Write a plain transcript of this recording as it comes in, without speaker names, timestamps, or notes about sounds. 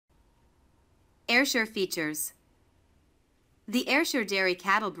Ayrshire features. The Ayrshire dairy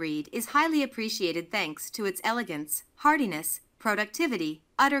cattle breed is highly appreciated thanks to its elegance, hardiness, productivity,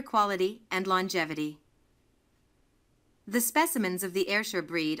 udder quality, and longevity. The specimens of the Ayrshire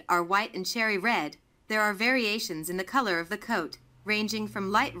breed are white and cherry red. There are variations in the color of the coat, ranging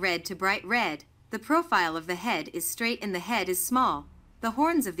from light red to bright red. The profile of the head is straight and the head is small. The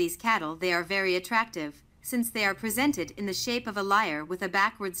horns of these cattle they are very attractive, since they are presented in the shape of a lyre with a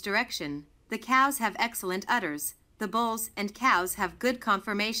backwards direction. The cows have excellent udders. The bulls and cows have good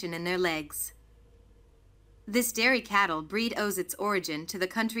conformation in their legs. This dairy cattle breed owes its origin to the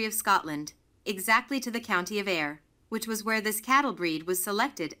country of Scotland, exactly to the county of Ayr, which was where this cattle breed was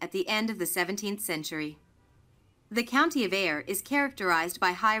selected at the end of the 17th century. The county of Ayr is characterized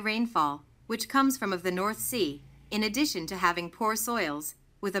by high rainfall, which comes from the North Sea, in addition to having poor soils,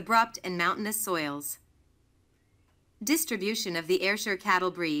 with abrupt and mountainous soils. Distribution of the Ayrshire cattle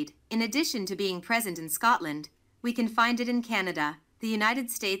breed. In addition to being present in Scotland, we can find it in Canada, the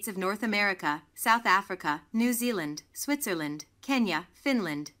United States of North America, South Africa, New Zealand, Switzerland, Kenya,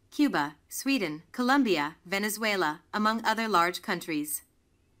 Finland, Cuba, Sweden, Colombia, Venezuela, among other large countries.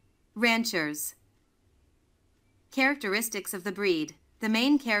 Ranchers. Characteristics of the breed. The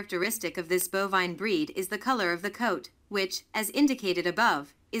main characteristic of this bovine breed is the color of the coat, which, as indicated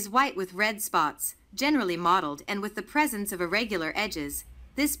above, is white with red spots, generally mottled and with the presence of irregular edges.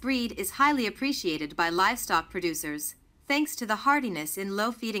 This breed is highly appreciated by livestock producers. Thanks to the hardiness in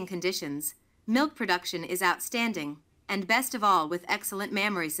low feeding conditions, milk production is outstanding, and best of all with excellent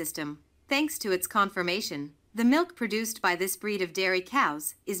mammary system. Thanks to its conformation, the milk produced by this breed of dairy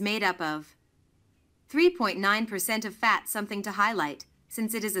cows is made up of 3.9% of fat, something to highlight,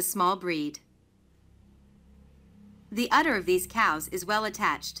 since it is a small breed. The udder of these cows is well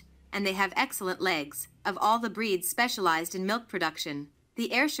attached, and they have excellent legs. Of all the breeds specialized in milk production,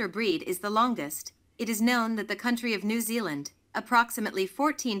 the Ayrshire breed is the longest. It is known that the country of New Zealand, approximately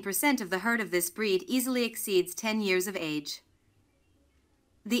 14% of the herd of this breed easily exceeds 10 years of age.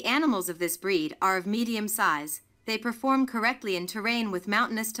 The animals of this breed are of medium size. They perform correctly in terrain with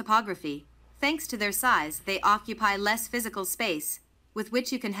mountainous topography. Thanks to their size, they occupy less physical space, with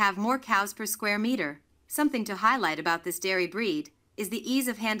which you can have more cows per square meter. Something to highlight about this dairy breed is the ease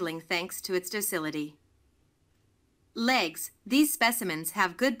of handling thanks to its docility. Legs. These specimens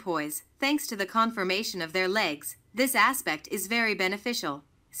have good poise thanks to the conformation of their legs. This aspect is very beneficial,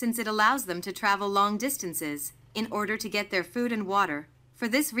 since it allows them to travel long distances in order to get their food and water. For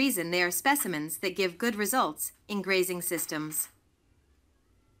this reason, they are specimens that give good results in grazing systems.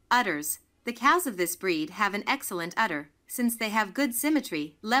 Udders. The cows of this breed have an excellent udder, since they have good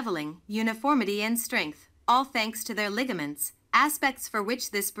symmetry, leveling, uniformity and strength, all thanks to their ligaments, aspects for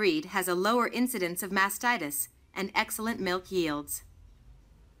which this breed has a lower incidence of mastitis and excellent milk yields.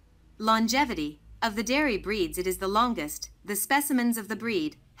 Longevity. Of the dairy breeds it is the longest. The specimens of the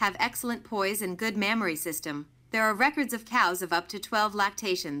breed have excellent poise and good mammary system. There are records of cows of up to 12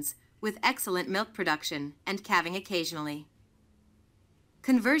 lactations, with excellent milk production and calving occasionally.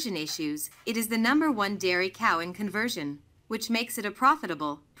 Conversion issues. It is the #1 dairy cow in conversion, which makes it a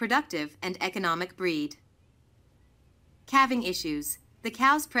profitable, productive, and economic breed. Calving issues. The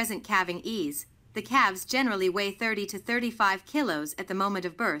cows present calving ease. The calves generally weigh 30 to 35 kilos at the moment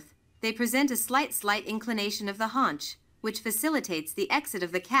of birth. They present a slight inclination of the haunch, which facilitates the exit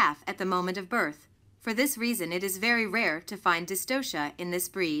of the calf at the moment of birth. For this reason, it is very rare to find dystocia in this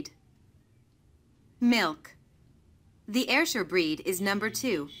breed. Milk. The Ayrshire breed is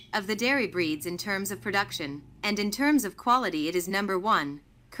 #2 of the dairy breeds in terms of production, and in terms of quality it is #1.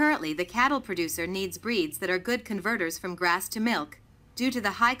 Currently, the cattle producer needs breeds that are good converters from grass to milk. Due to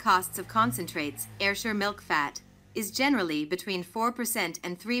the high costs of concentrates, Ayrshire milk fat is generally between 4%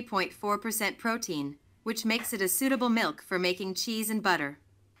 and 3.4% protein, which makes it a suitable milk for making cheese and butter.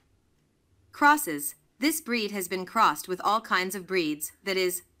 Crosses. This breed has been crossed with all kinds of breeds, that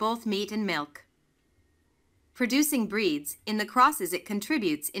is, both meat and milk. Producing breeds. In the crosses it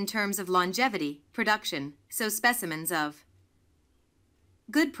contributes in terms of longevity, production, so specimens of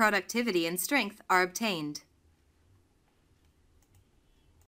good productivity and strength are obtained.